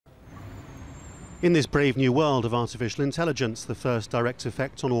In this brave new world of artificial intelligence, the first direct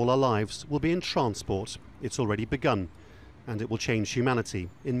effect on all our lives will be in transport. It's already begun, and it will change humanity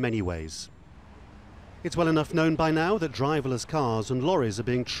in many ways. It's well enough known by now that driverless cars and lorries are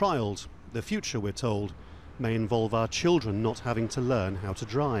being trialled. The future, we're told, may involve our children not having to learn how to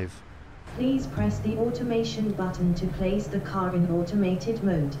drive. Please press the automation button to place the car in automated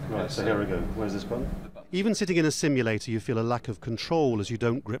mode. Right, so here we go. Where's this button? Even sitting in a simulator, you feel a lack of control as you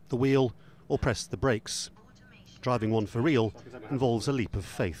don't grip the wheel or press the brakes. Driving one for real involves a leap of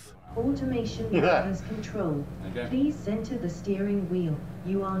faith. Automation requires control. Please center the steering wheel.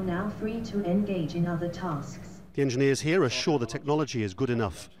 You are now free to engage in other tasks. The engineers here are sure the technology is good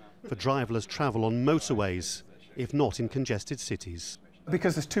enough for driverless travel on motorways, if not in congested cities.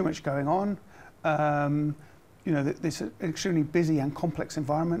 Because there's too much going on, this is an extremely busy and complex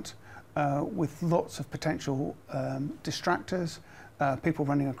environment with lots of potential distractors, people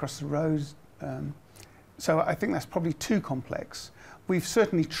running across the roads. So I think that's probably too complex. We've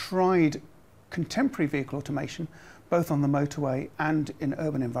certainly tried contemporary vehicle automation, both on the motorway and in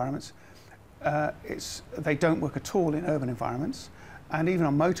urban environments. They don't work at all in urban environments, and even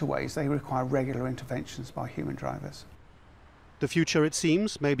on motorways they require regular interventions by human drivers. The future, it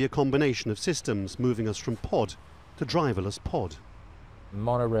seems, may be a combination of systems moving us from pod to driverless pod.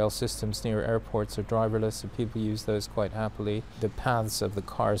 Monorail systems near airports are driverless, and people use those quite happily. The paths of the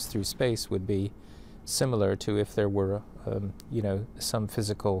cars through space would be similar to if there were, some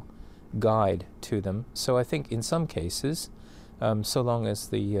physical guide to them. So I think in some cases, so long as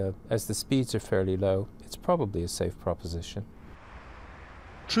the speeds are fairly low, it's probably a safe proposition.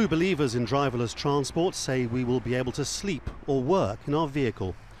 True believers in driverless transport say we will be able to sleep or work in our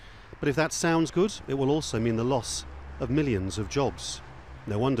vehicle. But if that sounds good, it will also mean the loss of millions of jobs.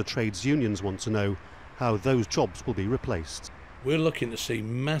 No wonder trades unions want to know how those jobs will be replaced. We're looking to see a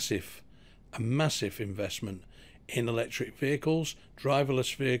massive investment in electric vehicles,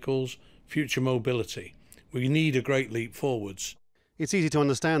 driverless vehicles, future mobility. We need a great leap forwards. It's easy to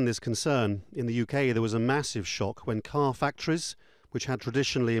understand this concern. In the UK, there was a massive shock when car factories, which had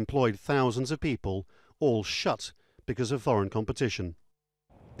traditionally employed thousands of people, all shut because of foreign competition.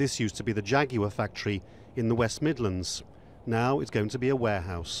 This used to be the Jaguar factory in the West Midlands. Now it's going to be a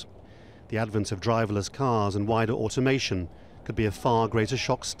warehouse. The advent of driverless cars and wider automation could be a far greater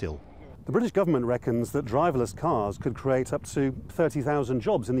shock still. The British government reckons that driverless cars could create up to 30,000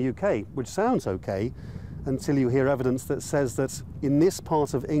 jobs in the UK, which sounds okay until you hear evidence that says that in this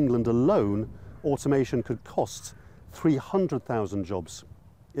part of England alone, automation could cost 300,000 jobs.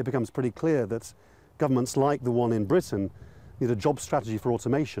 It becomes pretty clear that governments like the one in Britain need a job strategy for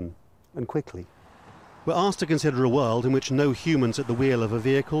automation, and quickly. We're asked to consider a world in which no humans at the wheel of a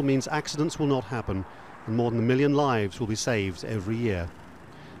vehicle means accidents will not happen, and more than 1 million lives will be saved every year.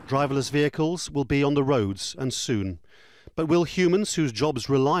 Driverless vehicles will be on the roads, and soon. But will humans whose jobs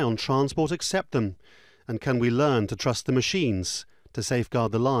rely on transport accept them? And can we learn to trust the machines to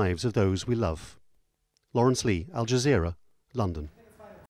safeguard the lives of those we love? Laurence, Al Jazeera, London.